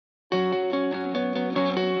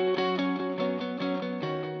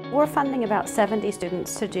we're funding about 70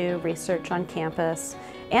 students to do research on campus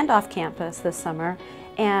and off campus this summer,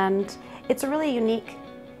 and it's a really unique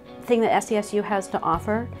thing that SDSU has to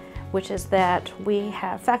offer, which is that we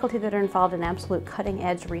have faculty that are involved in absolute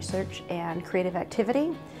cutting-edge research and creative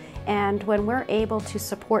activity. And when we're able to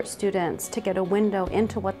support students to get a window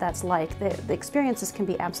into what that's like, the experiences can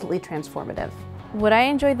be absolutely transformative. What I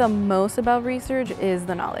enjoy the most about research is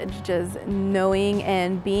the knowledge, just knowing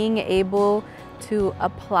and being able to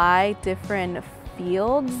apply different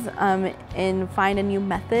fields and find a new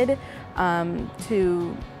method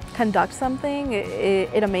to conduct something.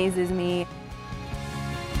 It amazes me.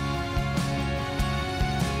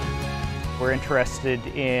 We're interested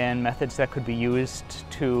in methods that could be used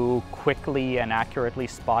to quickly and accurately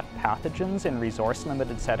spot pathogens in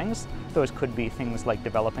resource-limited settings. Those could be things like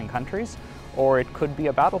developing countries, or it could be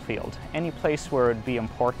a battlefield, any place where it would be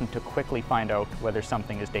important to quickly find out whether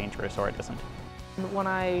something is dangerous or it isn't. When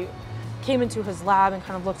I came into his lab and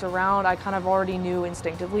kind of looked around, I kind of already knew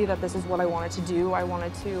instinctively that this is what I wanted to do. I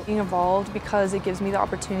wanted to be involved because it gives me the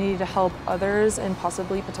opportunity to help others and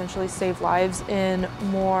possibly potentially save lives in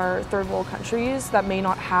more third world countries that may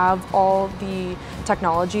not have all the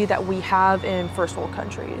technology that we have in first world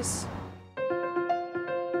countries.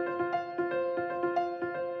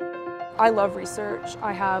 I love research.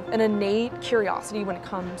 I have an innate curiosity when it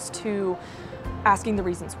comes to asking the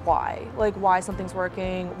reasons why. Like why something's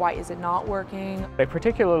working, why is it not working. I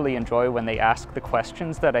particularly enjoy when they ask the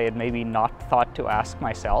questions that I had maybe not thought to ask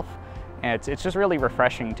myself. And it's just really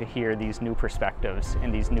refreshing to hear these new perspectives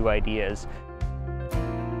and these new ideas.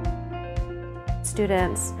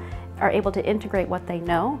 Students are able to integrate what they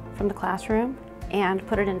know from the classroom and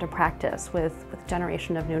put it into practice with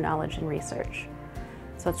generation of new knowledge and research.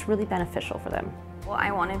 So it's really beneficial for them. Well,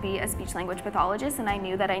 I want to be a speech-language pathologist, and I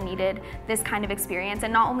knew that I needed this kind of experience,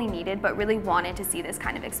 and not only needed, but really wanted to see this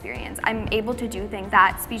kind of experience. I'm able to do things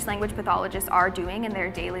that speech-language pathologists are doing in their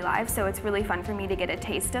daily lives, so it's really fun for me to get a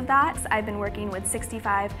taste of that. I've been working with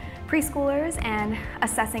 65 preschoolers and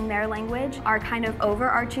assessing their language. Our kind of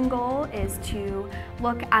overarching goal is to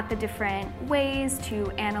look at the different ways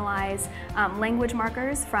to analyze language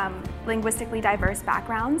markers from linguistically diverse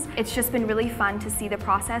backgrounds. It's just been really fun to see the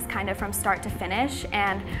process kind of from start to finish,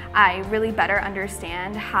 and I really better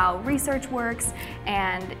understand how research works,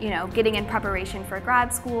 and getting in preparation for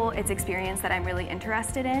grad school, it's experience that I'm really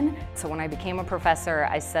interested in. So when I became a professor,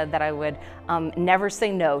 I said that I would never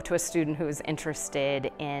say no to a student who is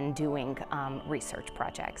interested in doing research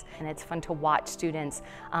projects. And it's fun to watch students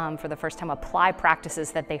for the first time apply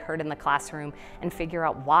practices that they heard in the classroom and figure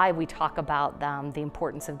out why we talk about the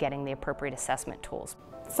importance of getting the appropriate assessment tools.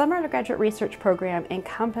 Summer undergraduate research program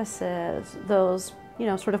encompasses those,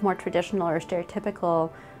 sort of more traditional or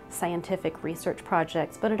stereotypical scientific research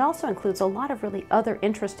projects, but it also includes a lot of really other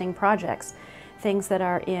interesting projects. Things that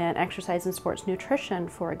are in exercise and sports nutrition,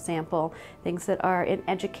 for example, things that are in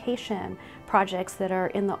education, projects that are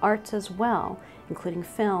in the arts as well, including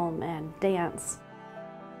film and dance.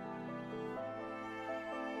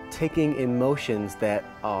 Taking emotions that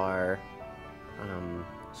are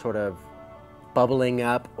sort of bubbling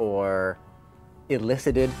up or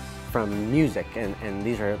elicited from music, and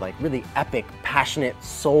these are like really epic, passionate,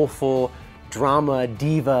 soulful, drama,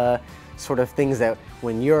 diva sort of things that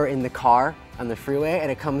when you're in the car on the freeway and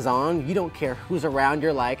it comes on, you don't care who's around,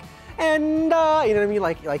 you're like, and you know what I mean,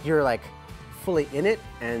 like you're like fully in it.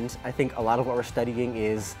 And I think a lot of what we're studying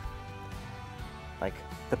is like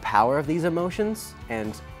the power of these emotions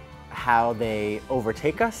and how they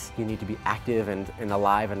overtake us. You need to be active and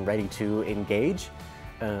alive and ready to engage,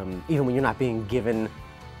 even when you're not being given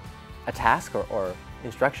a task or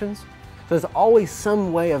instructions. So there's always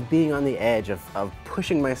some way of being on the edge, of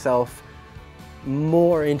pushing myself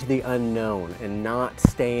more into the unknown and not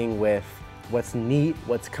staying with what's neat,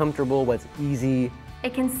 what's comfortable, what's easy.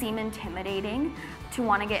 It can seem intimidating to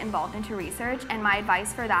want to get involved into research, and my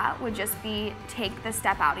advice for that would just be take the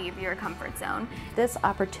step out of your comfort zone. This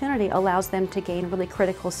opportunity allows them to gain really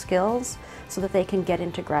critical skills so that they can get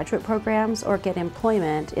into graduate programs or get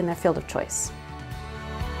employment in their field of choice.